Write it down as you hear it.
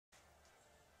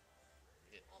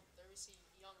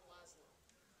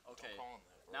Okay,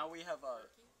 now we have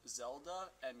Zelda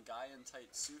and guy in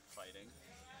tight suit fighting.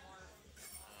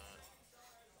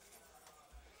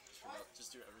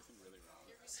 Just do everything really wrong.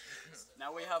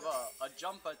 Now we have a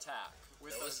jump attack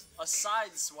with a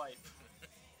side swipe.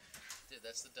 Dude,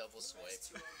 that's the double swipe.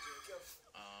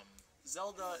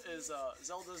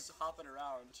 Zelda's hopping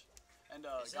around, and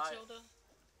is that Zelda?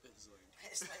 It's Link.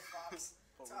 It's like Fox.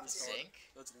 Zink?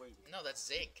 That's Link. No, that's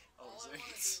Zink. Oh, Zink.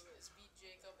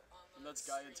 And that's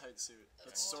guy in tight suit.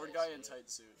 That's sword guy in tight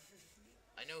suit.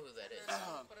 I know who that is.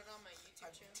 Put it on my YouTube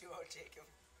channel. 2-0 Jacob.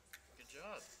 Good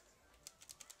job.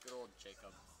 Good old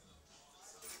Jacob.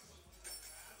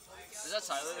 Is that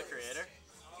Tyler the creator?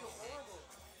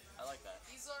 I like that.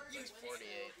 He's 48.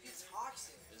 He's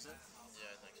toxic. Is it?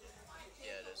 Yeah, I think so.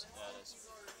 Yeah, it is. Yeah, it is.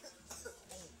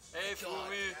 Hey,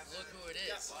 Fumi. Look who it is.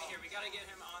 Yeah, here, we gotta get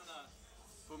him on the...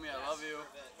 Fumi, I love you.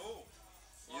 Oh.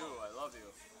 You, I love you.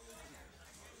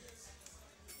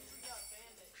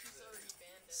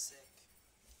 Sick.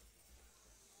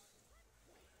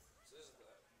 So this is the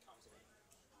console.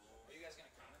 Are you guys gonna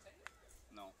commentate?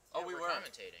 No. Yeah, Oh, we were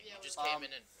commentating. You just came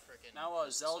in and freaking. Now,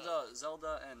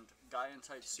 Zelda and guy in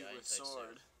tight suit with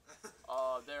sword.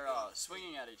 They're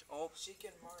swinging at each. Oh. She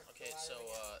can Marth. Okay, so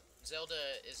Zelda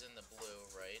is in the blue,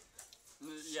 right?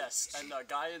 Yes, and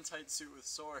guy in tight suit with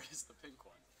sword is the pink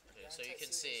one. Okay, so you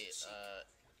can see,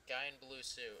 guy in blue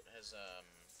suit has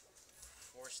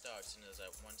 4 stocks and is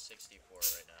at 164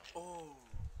 right now. Oh.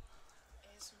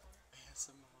 ASMR.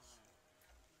 ASMR.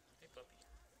 Hey, puppy.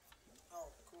 Oh,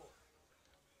 cool.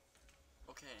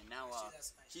 Okay, now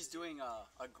Actually, he's doing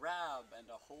a grab and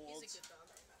a hold. He's a good dog.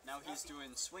 Now he's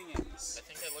doing swingings. I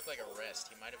think that looked like a rest.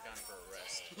 He might have gone for a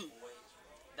rest.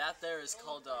 That there is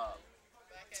called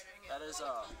that is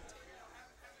I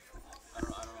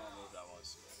don't know what move that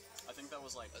was. I think that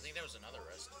was like. I think that was another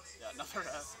rest. Yeah, another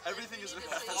rest. Everything is a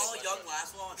rest. Follow Young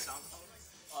Laszlo on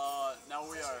SoundCloud. Now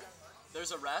we are.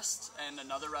 There's a rest and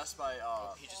another rest by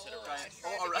He just hit a guy. rest.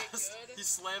 Oh, a rest. He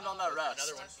slammed on that rest.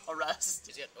 Another one. A rest.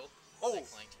 He's got Oh.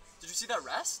 clanked. Did you see that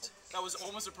rest? That was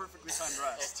almost a perfectly timed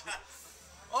rest.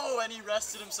 Oh, and he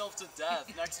rested himself to death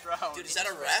next round. Dude, is that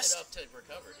a rest? Up to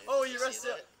recover, dude. Oh, he Did you see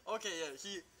rested. that? Okay,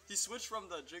 yeah, he switched from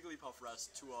the Jigglypuff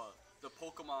rest to the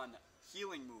Pokemon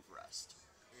healing move rest.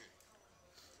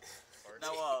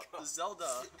 Now,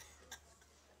 Zelda.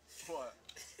 What?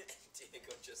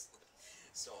 Diego just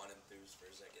so unenthused for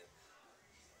a second.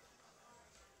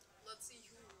 Let's see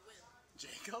who will win.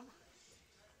 Jacob?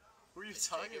 Who are you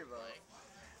talking Jacob about? playing?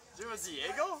 Dude, was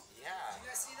Diego? Yeah. Did you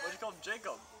guys see that? What'd you call him,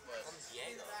 Jacob? But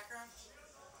Diego. In the background?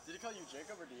 Did he call you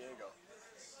Jacob or Diego?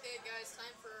 Hey guys,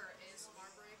 time for our ASMR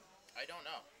break. I don't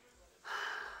know.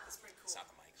 That's pretty cool. It's not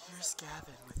the mic. Here's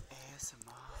Gavin with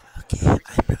ASMR. Okay,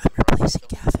 I'm replacing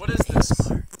Gavin. What is this?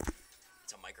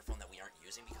 It's a microphone that we aren't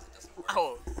using because it doesn't work.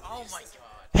 Oh my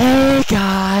god. Hey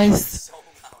guys! So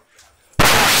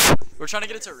loud. We're trying to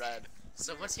get it to red.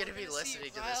 Someone's gonna be listening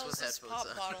to this with headphones pop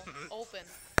on. bottle open.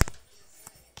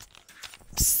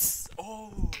 Psst.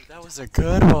 Oh, that was a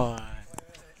good one.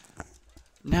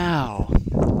 Now.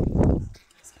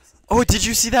 Oh, did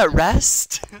you see that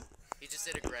rest? He just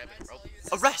did a grab and rope.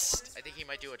 A rest. I think he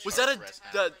might do a Was charge that rest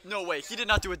now. no way, he did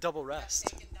not do a double rest.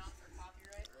 Taken down for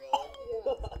copyright.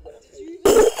 Did you use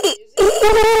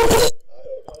it?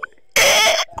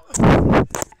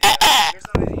 There's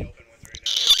not any open ones right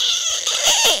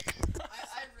now.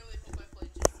 I really hope I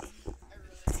played Jacob. I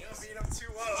really You do. beat him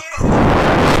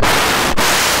 2-0.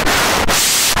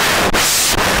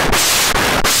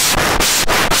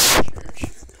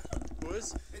 Who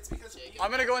is? It's because I'm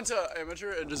gonna go into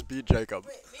amateur and just beat Jacob.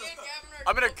 Me and Gavin are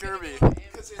I'm gonna both gonna Kirby. go in.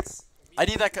 it's I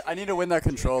need to win that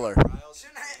controller. Shouldn't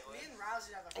I? Me and Rouse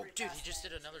should have a Oh, free dude, pass. he just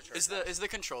did another charge. Is the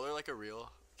controller like a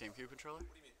real GameCube controller?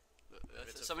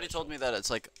 It's Somebody official. told me that it's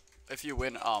like if you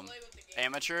win Play with the game.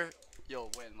 amateur,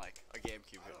 you'll win like a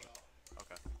GameCube controller.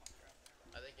 Okay.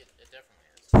 I think it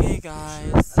definitely is. Hey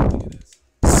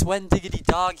guys, Swen Diggity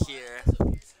Dog here,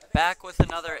 back with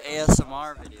another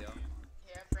ASMR video.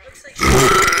 Yeah, Frank.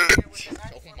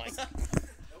 Oh my god.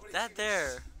 That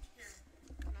there.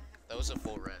 That was a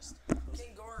full rest.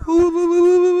 King Goro.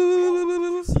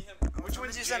 which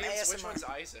one's do some James? Which ASMR. one's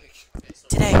Isaac?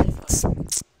 Today,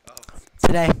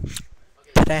 Okay,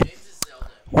 today, James is Zelda.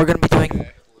 we're gonna be doing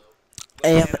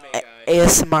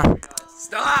ASMR.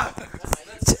 Stop!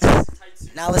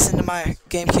 Now listen to my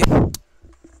GameCube.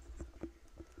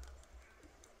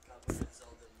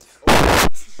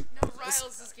 No,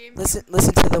 Riles' is game.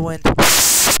 Listen to the wind.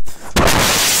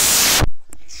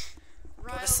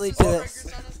 Riles' sleep is to triggers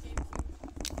this. on his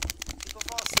GameCube. People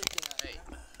fall asleep tonight.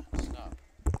 Hey, stop.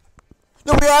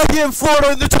 Nobody out here in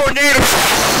Florida in the tornado.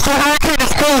 The hurricane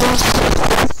is coming.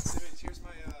 Here's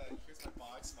my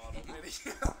box model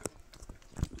video.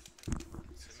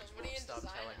 Somebody in Stop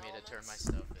design telling me to elements. turn my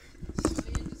stuff in.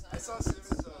 Somebody in design I saw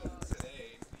elements, Simmons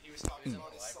today. He was talking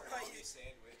about his library. salami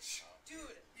sandwich.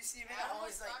 Dude, you see me? I I'm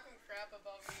was always like, talking crap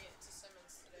about me to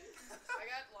Simmons today. I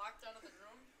got locked out of the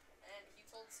room, and he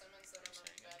told Simmons that I'm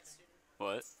a bad student.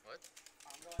 What? What?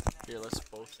 Here, let's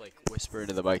both like whisper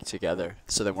into the mic together,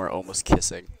 so then we're almost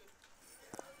kissing.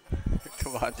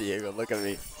 Come on, Diego, look at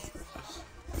me. It's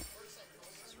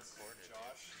recorded.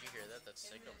 Did you hear that? That's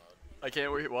sicko mode. I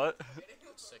can't wait. What?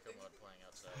 That's sicko mode playing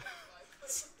outside.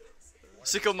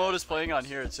 Sicko mode is playing on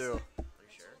here too. Are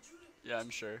you sure? Yeah, I'm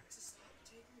sure. That's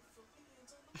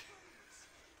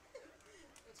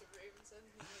what Raven said.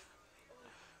 He's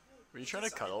like, Were you trying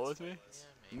to cuddle with me? Yeah,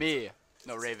 maybe. Me?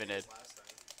 No, Raven did.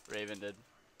 Raven did.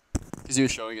 Because he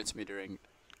was showing it to me during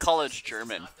college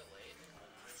German. Not delayed.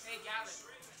 Hey, Gavin.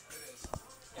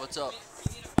 What's up?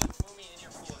 You need to put Fumi in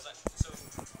your pool. So,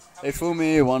 Hey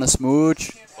Fumi, want a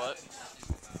smooch? What?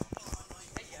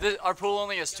 Our pool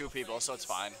only has 2 people, so it's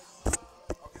fine. Okay,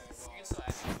 well, you can still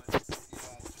ask him.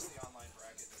 just the online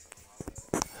bracket doesn't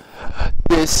allow it.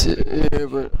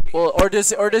 This, well, or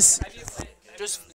just, Have you played? just